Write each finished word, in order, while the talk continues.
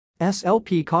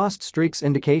SLP cost streaks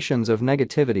indications of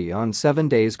negativity on 7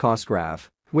 days cost graph,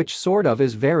 which sort of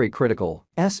is very critical.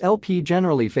 SLP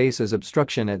generally faces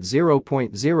obstruction at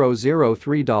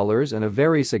 $0.003 in a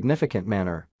very significant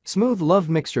manner. Smooth love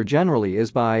mixture generally is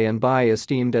buy and buy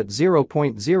esteemed at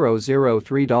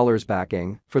 $0.003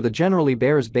 backing for the generally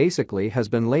bears basically has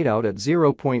been laid out at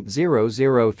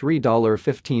 $0.003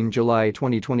 15 July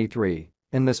 2023.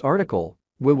 In this article,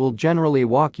 we will generally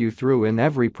walk you through in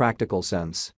every practical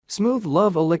sense. Smooth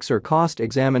love elixir cost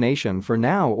examination for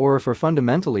now or for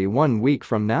fundamentally 1 week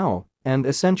from now, and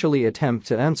essentially attempt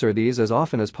to answer these as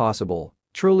often as possible.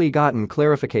 Truly gotten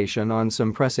clarification on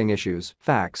some pressing issues,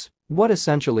 facts. What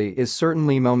essentially is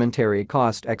certainly momentary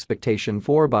cost expectation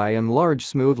for by and large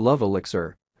smooth love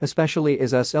elixir, especially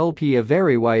is SLP a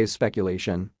very wise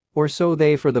speculation, or so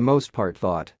they for the most part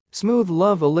thought. Smooth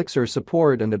love elixir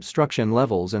support and obstruction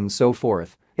levels and so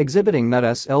forth, exhibiting that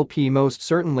SLP most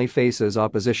certainly faces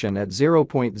opposition at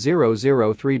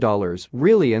 $0.003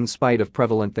 really in spite of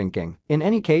prevalent thinking. In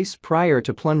any case, prior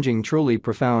to plunging truly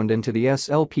profound into the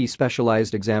SLP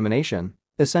specialized examination,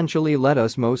 essentially let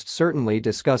us most certainly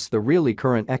discuss the really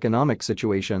current economic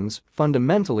situations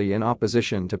fundamentally in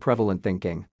opposition to prevalent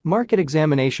thinking. Market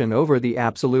examination over the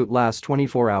absolute last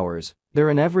 24 hours, there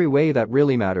in every way that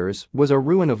really matters, was a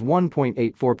ruin of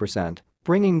 1.84%,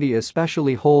 bringing the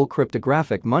especially whole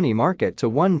cryptographic money market to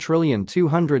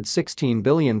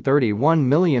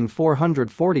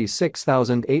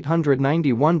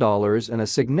 $1,216,031,446,891 in a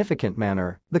significant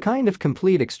manner. The kind of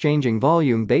complete exchanging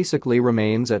volume basically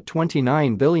remains at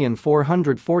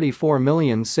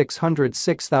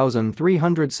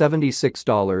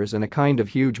 $29,444,606,376 in a kind of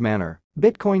huge manner.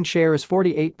 Bitcoin shares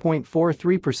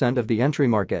 48.43% of the entry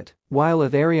market, while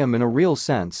Ethereum in a real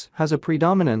sense has a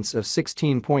predominance of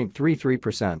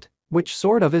 16.33%, which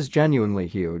sort of is genuinely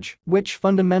huge, which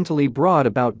fundamentally brought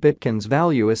about Bitcoin's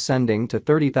value ascending to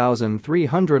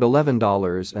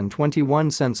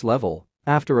 $30,311.21 level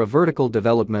after a vertical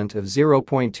development of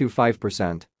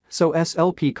 0.25%. So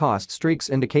SLP cost streaks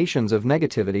indications of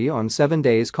negativity on 7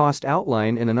 days cost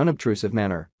outline in an unobtrusive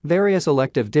manner. Various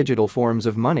elective digital forms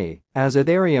of money, as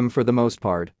Ethereum for the most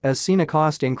part, has seen a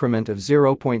cost increment of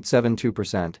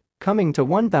 0.72%, coming to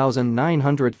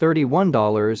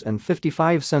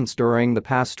 $1,931.55 during the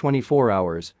past 24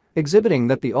 hours, exhibiting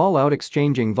that the all-out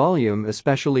exchanging volume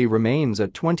especially remains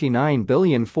at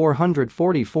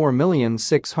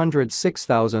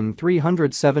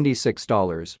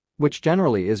 $29,444,606,376, which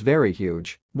generally is very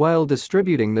huge. While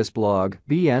distributing this blog,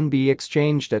 BNB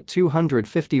exchanged at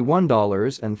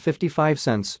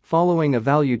 $251.55 following a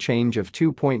value change of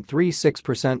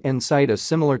 2.36% inside a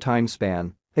similar time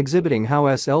span, exhibiting how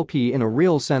SLP in a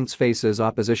real sense faces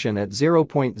opposition at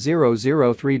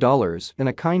 $0.003 in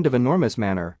a kind of enormous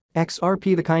manner.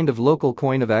 XRP, the kind of local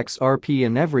coin of XRP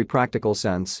in every practical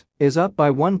sense, is up by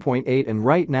 1.8 and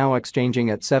right now exchanging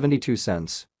at 72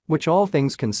 cents. Which all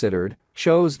things considered,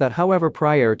 shows that however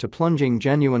prior to plunging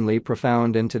genuinely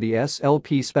profound into the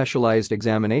SLP specialized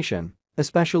examination,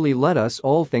 especially let us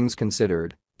all things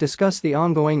considered, discuss the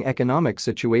ongoing economic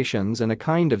situations in a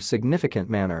kind of significant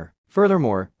manner.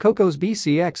 Furthermore, Coco's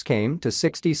BCX came to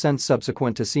 60 cents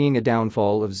subsequent to seeing a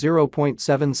downfall of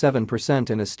 0.77%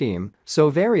 in esteem, so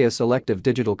various elective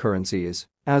digital currencies,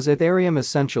 as Ethereum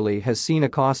essentially has seen a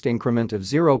cost increment of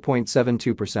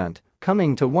 0.72%,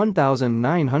 coming to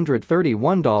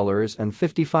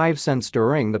 $1,931.55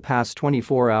 during the past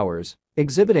 24 hours,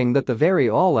 exhibiting that the very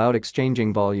all-out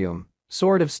exchanging volume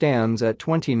sort of stands at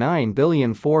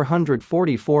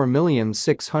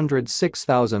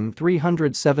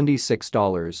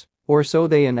 $29,444,606,376, or so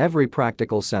they in every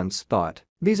practical sense thought.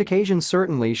 These occasions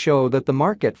certainly show that the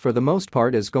market for the most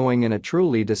part is going in a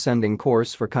truly descending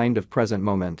course for kind of present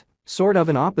moment, sort of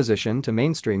in opposition to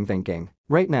mainstream thinking.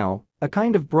 Right now, a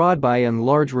kind of broad by and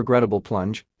large regrettable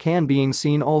plunge can being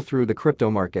seen all through the crypto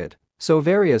market, so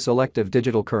various elective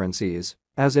digital currencies,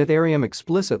 as Ethereum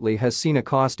explicitly has seen a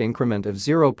cost increment of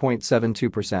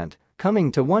 0.72%, coming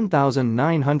to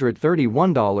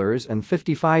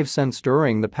 $1,931.55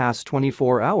 during the past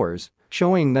 24 hours,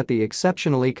 showing that the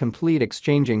exceptionally complete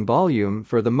exchanging volume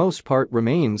for the most part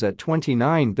remains at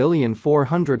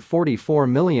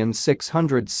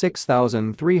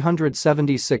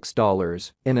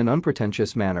 $29,444,606,376 in an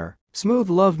unpretentious manner. Smooth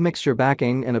love mixture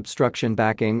backing and obstruction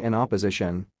backing and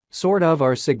opposition sort of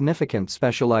are significant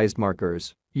specialized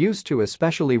markers, used to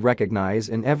especially recognize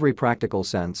in every practical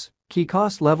sense key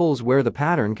cost levels where the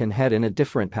pattern can head in a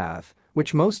different path,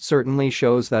 which most certainly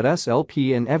shows that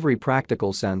SLP in every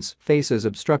practical sense faces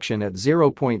obstruction at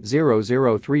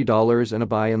 $0.003 in a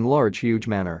by and large huge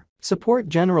manner. Support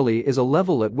generally is a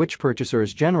level at which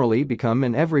purchasers generally become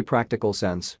in every practical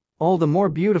sense all the more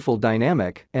beautiful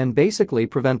dynamic and basically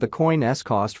prevent the coin's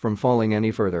cost from falling any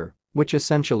further, which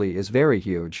essentially is very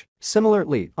huge.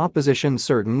 Similarly, opposition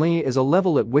certainly is a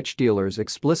level at which dealers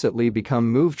explicitly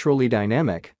become move truly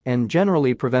dynamic and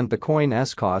generally prevent the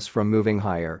coin's cost from moving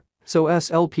higher. So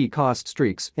SLP cost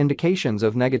streaks indications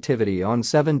of negativity on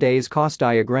 7 days cost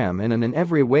diagram in an in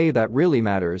every way that really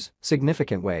matters,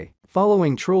 significant way.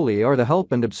 Following truly are the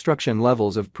help and obstruction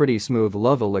levels of pretty smooth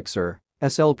love elixir,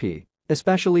 SLP.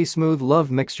 Especially smooth love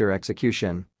mixture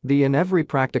execution, the in every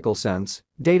practical sense,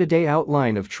 day-to-day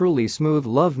outline of truly smooth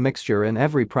love mixture in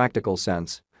every practical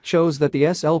sense, shows that the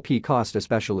SLP cost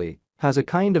especially has a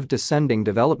kind of descending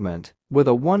development, with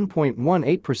a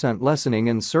 1.18% lessening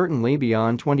in certainly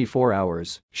beyond 24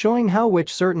 hours, showing how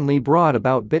which certainly brought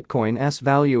about Bitcoin's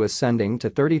value ascending to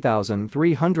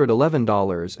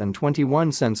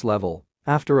 $30,311.21 level,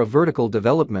 after a vertical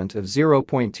development of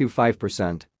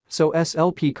 0.25%. So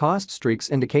SLP cost streaks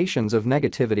indications of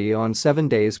negativity on 7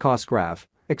 days cost graph,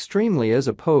 extremely as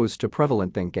opposed to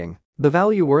prevalent thinking. The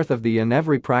value worth of the in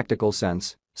every practical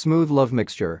sense, smooth love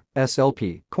mixture,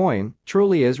 SLP, coin,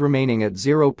 truly is remaining at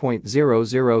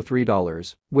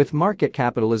 $0.003, with market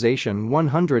capitalization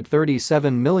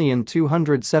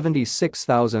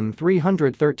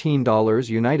 $137,276,313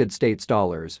 United States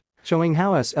dollars. Showing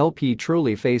how SLP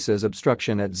truly faces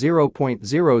obstruction at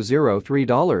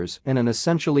 $0.003 in an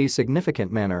essentially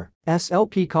significant manner.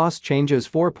 SLP cost changes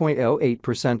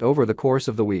 4.08% over the course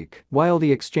of the week, while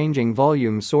the exchanging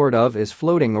volume sort of is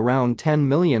floating around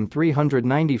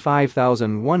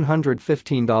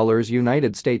 $10,395,115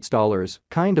 United States dollars,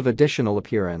 kind of additional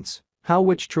appearance. How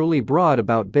which truly brought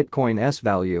about Bitcoin's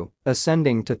value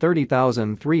ascending to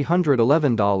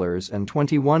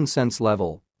 $30,311.21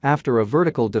 level, after a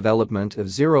vertical development of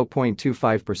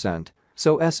 0.25%,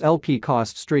 so SLP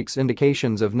cost streaks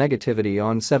indications of negativity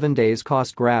on 7 days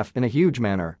cost graph in a huge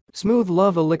manner. Smooth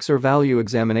love elixir value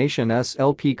examination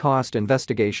SLP cost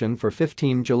investigation for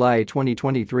 15 July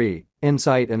 2023,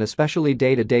 insight and especially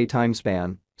day-to-day time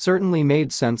span, certainly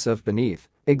made sense of beneath,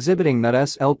 exhibiting that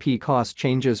SLP cost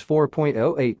changes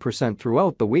 4.08%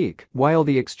 throughout the week, while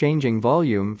the exchanging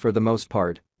volume for the most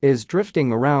part is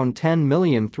drifting around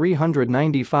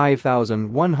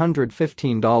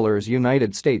 $10,395,115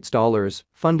 United States dollars,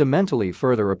 fundamentally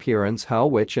further appearance how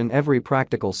which in every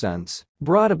practical sense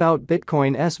brought about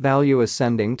Bitcoin's value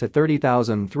ascending to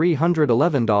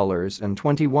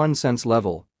 $30,311.21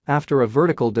 level, after a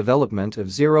vertical development of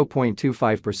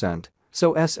 0.25%.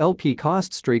 So SLP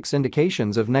cost streaks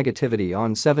indications of negativity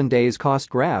on 7 days cost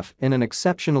graph in an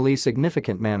exceptionally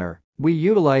significant manner. We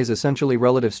utilize essentially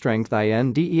relative strength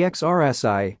INDEX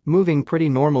RSI, moving pretty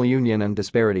normal union and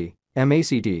disparity,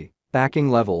 MACD, backing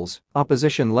levels,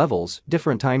 opposition levels,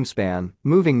 different time span,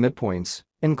 moving midpoints,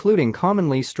 including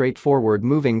commonly straightforward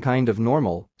moving kind of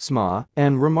normal, SMA,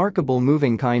 and remarkable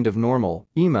moving kind of normal,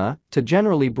 EMA, to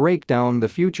generally break down the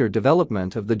future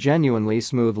development of the genuinely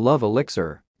smooth love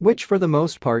elixir, which for the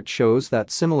most part shows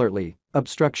that similarly,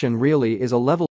 obstruction really is a level